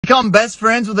Become best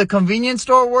friends with a convenience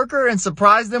store worker and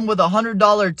surprise them with a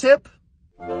 $100 tip?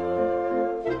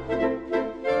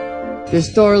 Your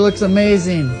store looks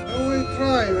amazing. I will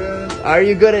try, man. Are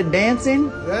you good at dancing?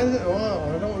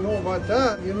 Well, I don't know about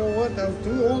that. You know what? I'm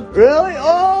too old. Really?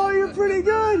 Oh, you're pretty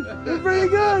good. You're pretty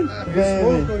good. You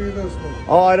smoke or you don't smoke?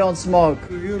 Oh, I don't smoke.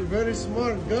 You're a very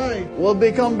smart guy. We'll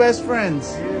become best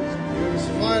friends. Your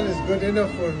smile is good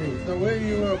enough for me. The way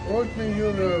you approach me, you're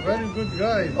a very good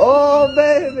guy. Oh,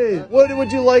 baby. What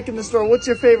would you like in the store? What's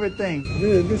your favorite thing?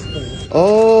 Yeah, this guy.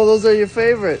 Oh, those are your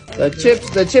favorite. The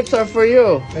chips are for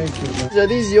you. Thank you, man. Are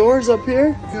these yours up here?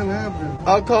 You can have them.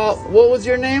 I'll call, what was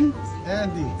your name?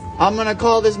 Andy. I'm gonna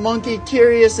call this monkey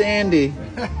Curious Andy.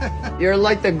 You're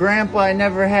like the grandpa I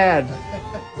never had.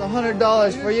 It's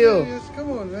 $100 for you. Serious?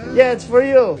 Come on, man. Yeah, it's for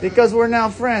you because we're now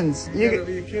friends. You gotta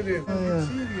be kidding. Oh, yeah. I'm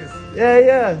serious.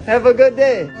 Yeah. Have a good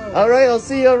day. All right, I'll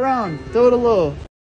see you around. Toodaloo.